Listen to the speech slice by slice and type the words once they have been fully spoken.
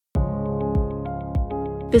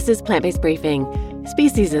This is Plant-Based Briefing,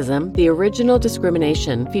 Speciesism, the Original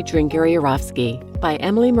Discrimination, featuring Gary Yourofsky, by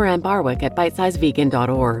Emily Moran Barwick at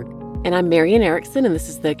bitesizevegan.org. And I'm Marian Erickson, and this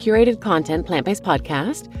is the curated content plant-based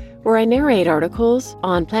podcast where I narrate articles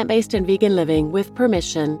on plant-based and vegan living with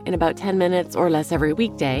permission in about 10 minutes or less every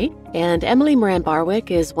weekday. And Emily Moran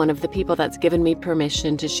Barwick is one of the people that's given me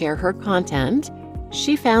permission to share her content.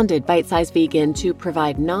 She founded Bite Size Vegan to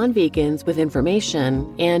provide non-vegans with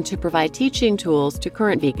information and to provide teaching tools to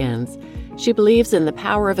current vegans. She believes in the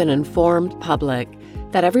power of an informed public,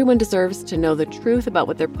 that everyone deserves to know the truth about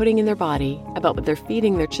what they're putting in their body, about what they're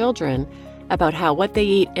feeding their children, about how what they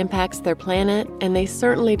eat impacts their planet, and they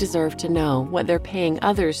certainly deserve to know what they're paying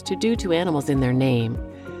others to do to animals in their name.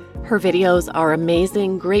 Her videos are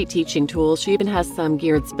amazing, great teaching tools. She even has some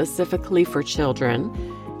geared specifically for children.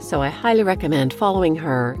 So I highly recommend following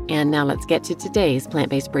her. And now let's get to today's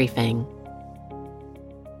plant-based briefing.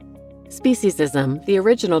 Speciesism, the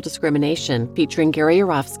Original Discrimination, featuring Gary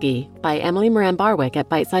Yourofsky, by Emily Moran Barwick at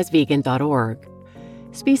bitesizevegan.org.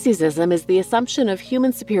 Speciesism is the assumption of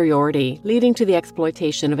human superiority leading to the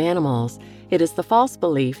exploitation of animals. It is the false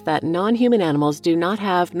belief that non-human animals do not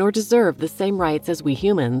have nor deserve the same rights as we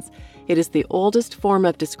humans. It is the oldest form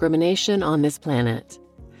of discrimination on this planet.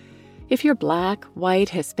 If you're Black, white,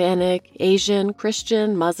 Hispanic, Asian,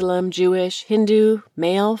 Christian, Muslim, Jewish, Hindu,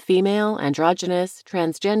 male, female, androgynous,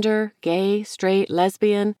 transgender, gay, straight,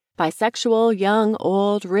 lesbian, bisexual, young,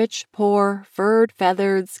 old, rich, poor, furred,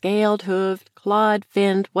 feathered, scaled, hooved, clawed,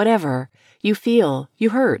 finned, whatever, you feel, you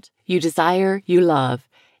hurt, you desire, you love,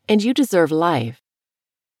 and you deserve life.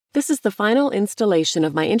 This is the final installation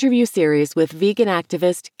of my interview series with vegan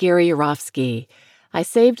activist Gary Yourofsky. I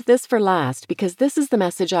saved this for last because this is the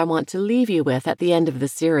message I want to leave you with at the end of the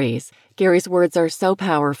series. Gary's words are so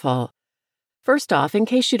powerful. First off, in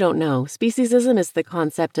case you don't know, speciesism is the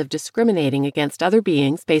concept of discriminating against other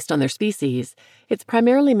beings based on their species. It's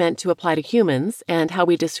primarily meant to apply to humans and how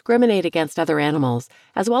we discriminate against other animals,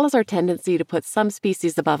 as well as our tendency to put some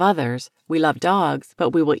species above others. We love dogs,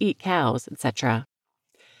 but we will eat cows, etc.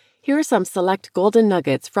 Here are some select golden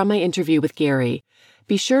nuggets from my interview with Gary.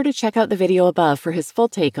 Be sure to check out the video above for his full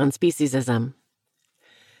take on speciesism.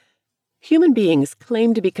 Human beings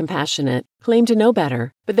claim to be compassionate, claim to know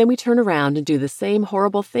better, but then we turn around and do the same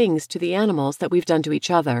horrible things to the animals that we've done to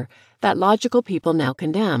each other, that logical people now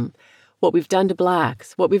condemn. What we've done to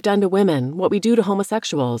blacks, what we've done to women, what we do to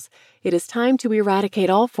homosexuals. It is time to eradicate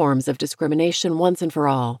all forms of discrimination once and for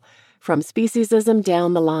all, from speciesism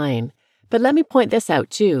down the line. But let me point this out,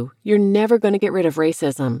 too. You're never going to get rid of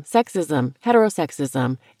racism, sexism,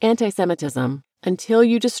 heterosexism, anti-Semitism until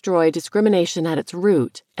you destroy discrimination at its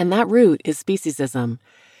root, and that root is speciesism.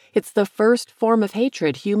 It's the first form of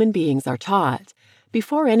hatred human beings are taught.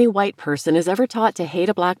 Before any white person is ever taught to hate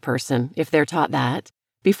a black person, if they're taught that,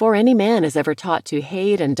 before any man is ever taught to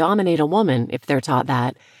hate and dominate a woman, if they're taught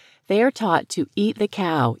that, they are taught to eat the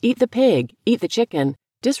cow, eat the pig, eat the chicken,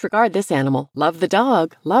 disregard this animal, love the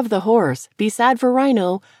dog, love the horse, be sad for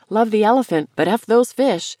rhino, love the elephant, but F those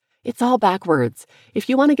fish. It's all backwards. If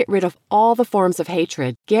you want to get rid of all the forms of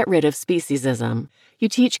hatred, get rid of speciesism. You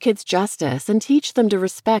teach kids justice and teach them to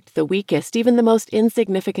respect the weakest, even the most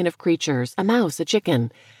insignificant of creatures, a mouse, a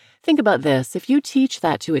chicken. Think about this. If you teach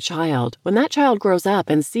that to a child, when that child grows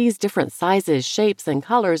up and sees different sizes, shapes, and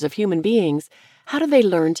colors of human beings, how do they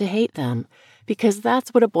learn to hate them? Because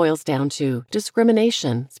that's what it boils down to,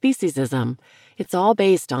 discrimination, speciesism. It's all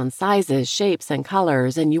based on sizes, shapes, and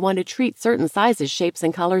colors, and you want to treat certain sizes, shapes,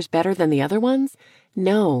 and colors better than the other ones?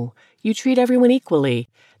 No, you treat everyone equally.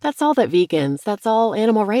 That's all that vegans, that's all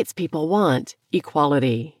animal rights people want,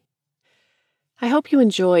 equality. I hope you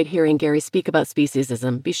enjoyed hearing Gary speak about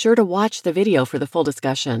speciesism. Be sure to watch the video for the full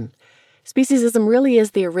discussion. Speciesism really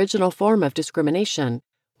is the original form of discrimination.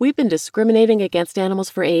 We've been discriminating against animals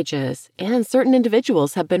for ages, and certain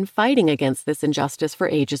individuals have been fighting against this injustice for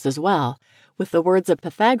ages as well. With the words of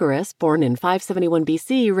Pythagoras, born in 571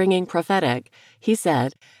 BC, ringing prophetic, he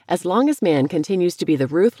said, "As long as man continues to be the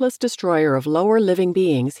ruthless destroyer of lower living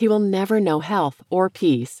beings, he will never know health or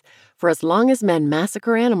peace. For as long as men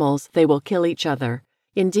massacre animals, they will kill each other.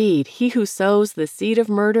 Indeed, he who sows the seed of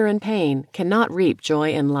murder and pain cannot reap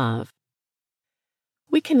joy and love."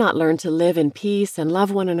 We cannot learn to live in peace and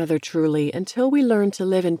love one another truly until we learn to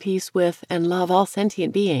live in peace with and love all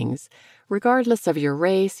sentient beings. Regardless of your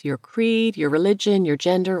race, your creed, your religion, your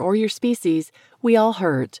gender, or your species, we all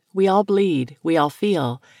hurt, we all bleed, we all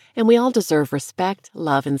feel, and we all deserve respect,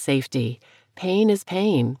 love, and safety. Pain is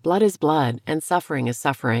pain, blood is blood, and suffering is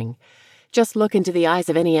suffering. Just look into the eyes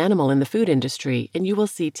of any animal in the food industry, and you will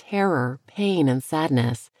see terror, pain, and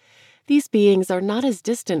sadness. These beings are not as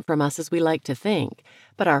distant from us as we like to think,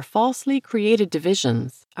 but our falsely created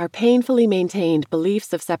divisions, our painfully maintained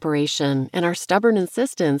beliefs of separation, and our stubborn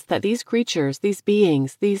insistence that these creatures, these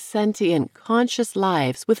beings, these sentient, conscious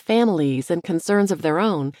lives with families and concerns of their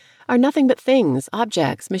own are nothing but things,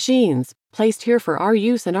 objects, machines, placed here for our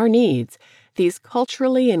use and our needs. These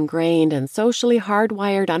culturally ingrained and socially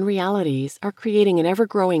hardwired unrealities are creating an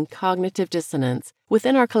ever-growing cognitive dissonance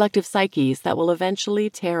within our collective psyches that will eventually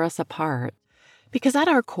tear us apart. Because at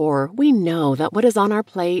our core, we know that what is on our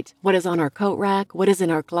plate, what is on our coat rack, what is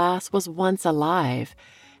in our glass was once alive,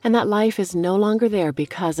 and that life is no longer there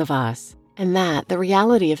because of us, and that the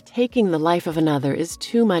reality of taking the life of another is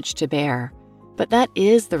too much to bear. But that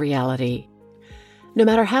is the reality. No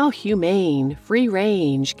matter how humane,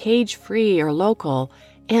 free-range, cage-free, or local,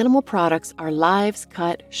 animal products are lives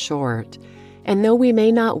cut short. And though we may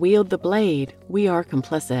not wield the blade, we are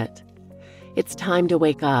complicit. It's time to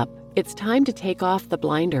wake up. It's time to take off the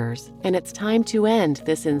blinders. And it's time to end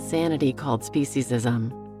this insanity called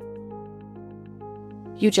speciesism.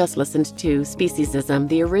 You just listened to Speciesism,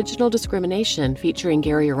 the original Discrimination featuring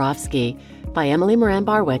Gary Yourofsky by Emily Moran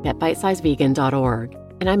Barwick at bitesizevegan.org.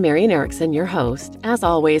 And I'm Marian Erickson, your host. As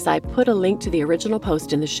always, I put a link to the original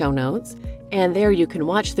post in the show notes, and there you can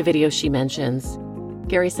watch the video she mentions.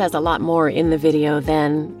 Gary says a lot more in the video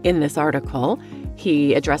than in this article.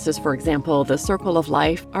 He addresses, for example, the circle of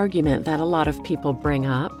life argument that a lot of people bring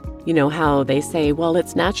up. You know how they say, well,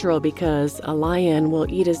 it's natural because a lion will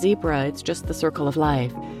eat a zebra, it's just the circle of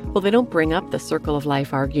life. Well, they don't bring up the circle of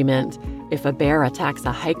life argument if a bear attacks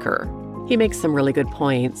a hiker. He makes some really good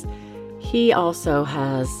points. He also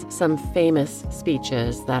has some famous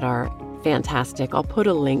speeches that are fantastic. I'll put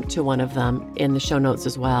a link to one of them in the show notes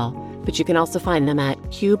as well. But you can also find them at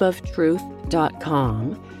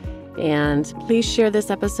cubeoftruth.com. And please share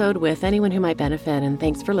this episode with anyone who might benefit, and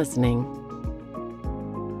thanks for listening.